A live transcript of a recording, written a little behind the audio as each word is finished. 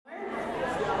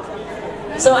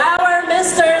So our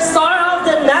Mr. Star of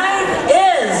the Night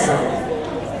is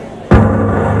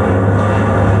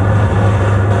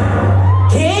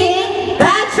King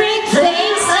Patrick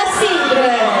James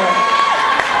Asigre.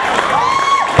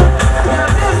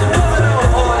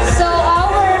 So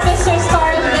our Mr.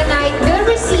 Star of the Night will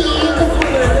receive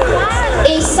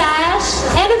a sash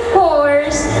and of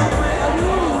course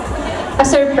a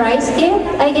surprise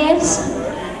gift, I guess.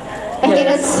 I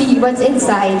cannot see what's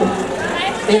inside.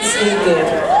 It's a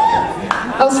gift.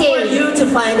 Okay. It's for you to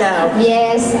find out.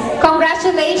 Yes.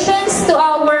 Congratulations to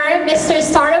our Mr.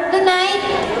 Star of the Night,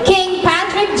 King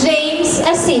Patrick James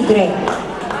Asigre.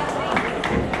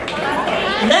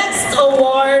 Next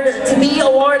award to be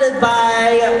awarded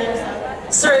by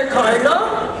Sir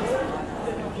Carlo.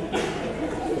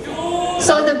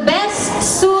 So the Best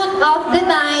Suit of the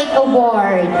Night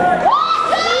award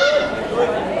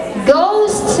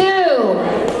goes to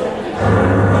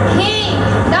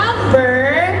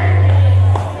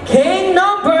King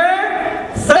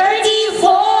number 34.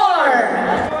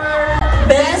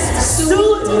 Best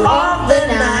Suit of the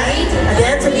Night.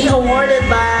 Again, to be awarded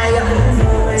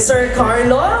by Sir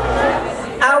Carlo.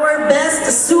 Our Best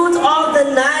Suit of the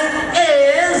Night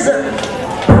is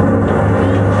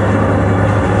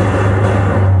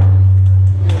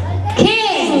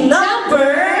King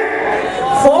number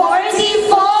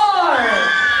 44.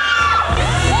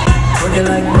 Looking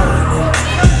like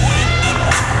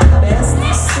Best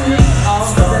Suit of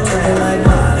the Night.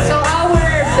 So our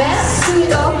Best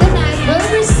Suit of the Night will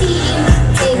receive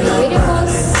a beautiful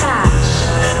sash.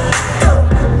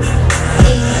 A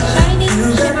shining,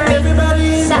 shimmering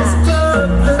sash.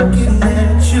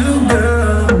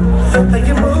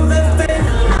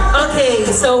 Okay,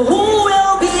 so who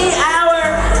will be our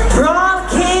Prom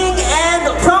King and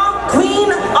Prom Queen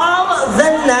of the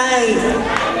Night?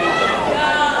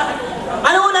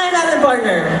 Ano unahin natin,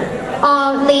 partner?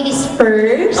 Ladies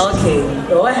first. Okay,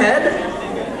 go ahead.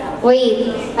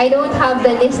 Wait, I don't have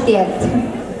the list yet.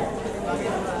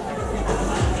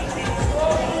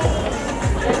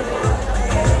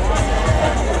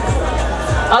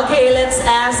 Okay, let's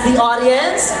ask the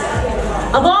audience.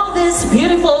 Among these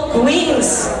beautiful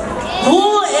queens,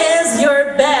 who is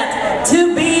your bet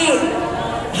to be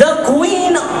the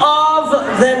queen of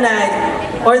the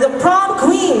night? Or the prom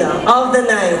queen of the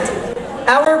night?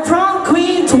 Our prom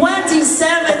queen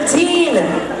 2017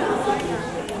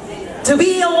 to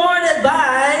be awarded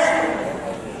by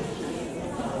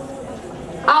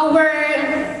Our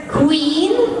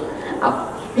queen,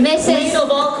 Mrs. Queen of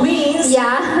all queens,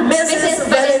 Yeah, Mrs.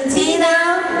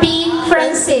 Valenzuela P.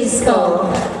 Francisco.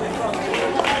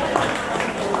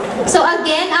 So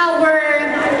again, our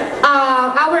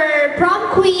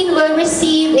prom queen will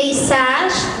receive a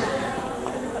sash,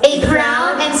 a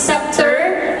crown and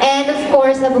scepter, and of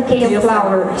course a bouquet of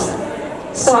flowers.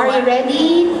 So are you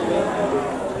ready?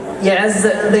 Yes,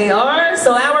 they are.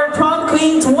 So our prom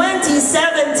queen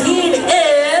 2017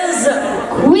 is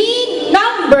Queen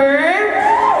number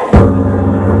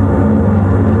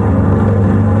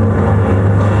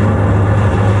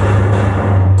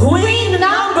Queen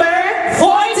number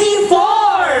 44.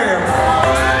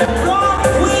 Prom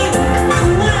queen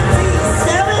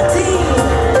 2017.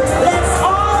 Let's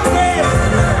all give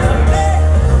a big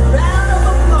round of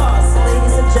applause,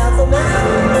 ladies and gentlemen.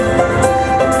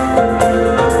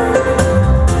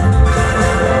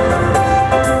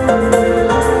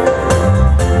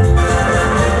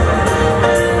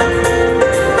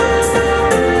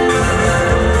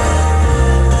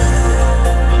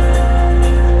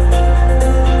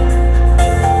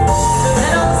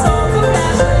 And also,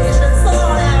 congratulations to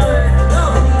all our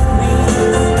lovely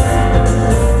queens.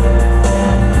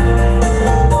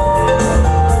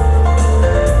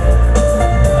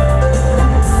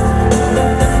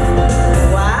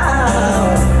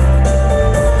 Wow.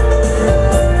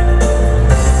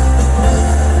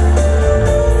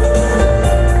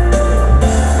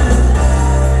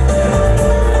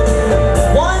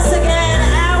 Once again,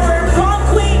 our prom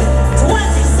queen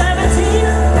 2017,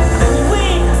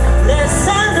 Queen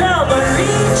Lysandra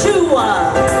Marie Chua.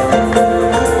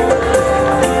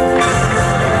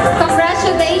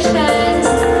 Congratulations!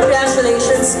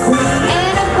 Congratulations, Queen.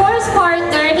 And of course,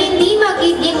 partner, hindi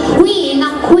magiging queen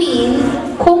ang queen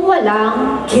kung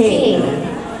walang king.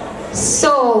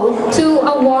 So, to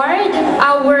award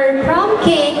our prom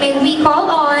king, may we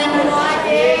call on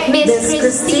Miss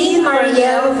Christine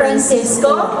Mariel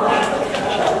Francisco.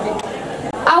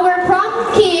 Our prom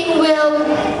king will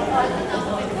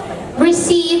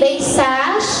receive a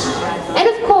sash and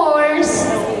of course,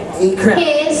 A crown.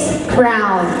 his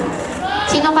crown.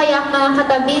 Sino kaya ang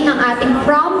makakatabi ng ating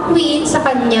prom queen sa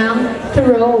kanyang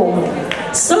throne?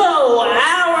 So,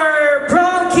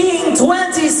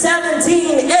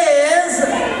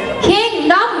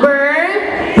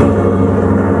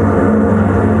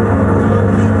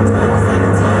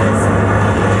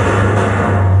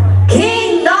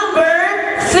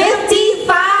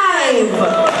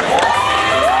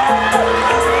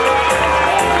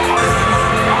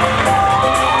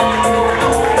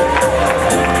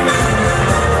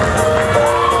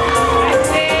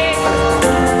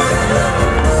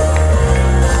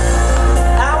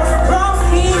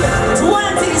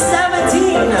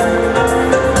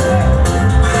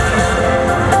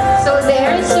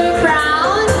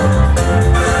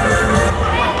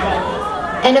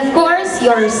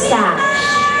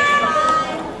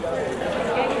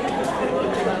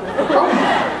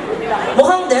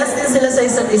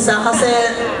 sa isa't isa kasi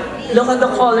look at the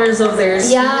colors of their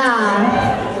skin.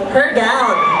 Yeah. Her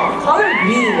gown, color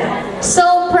green.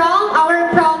 So our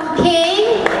prom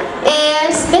king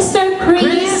is Mr.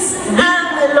 Chris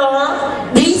Angelo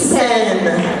Dicen.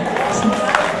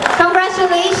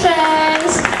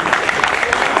 Congratulations!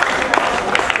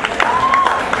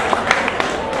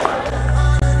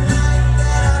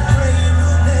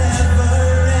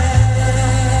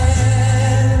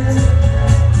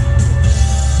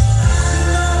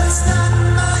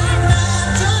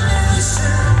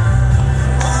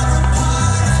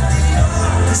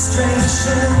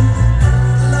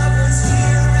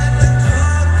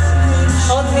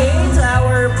 Okay, to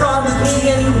our prom king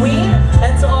and queen,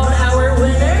 and to all our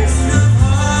winners,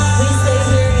 please stay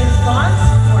here in front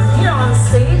or here on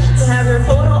stage to have your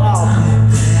photo op.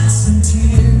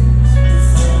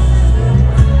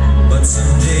 But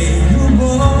someday you'll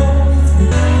both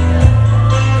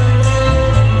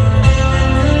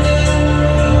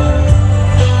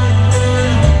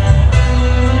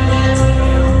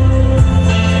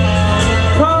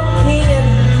Prom king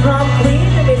and prom queen,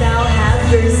 you may now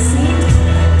have your seat.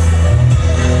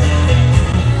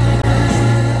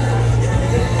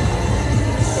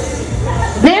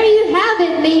 There you have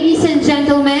it, ladies and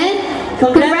gentlemen.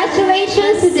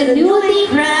 Congratulations to the newly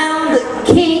crowned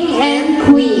king and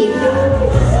queen.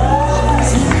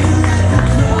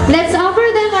 Let's offer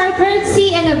them our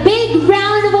courtesy and a big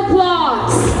round of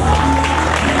applause.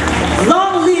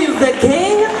 Long live the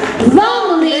king,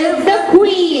 Long live the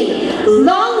queen.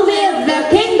 Long live the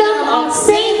kingdom of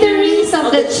Saint Therese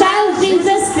of the Child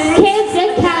Jesus Kids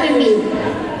Academy.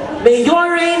 may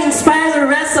your reign inspire the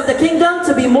rest of the kingdom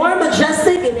to be more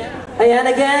majestic. And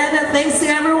again, thanks to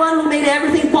everyone who made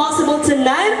everything possible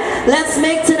tonight. Let's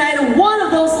make tonight one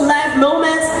of those life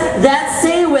moments that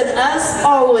stay with us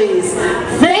always.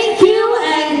 Thank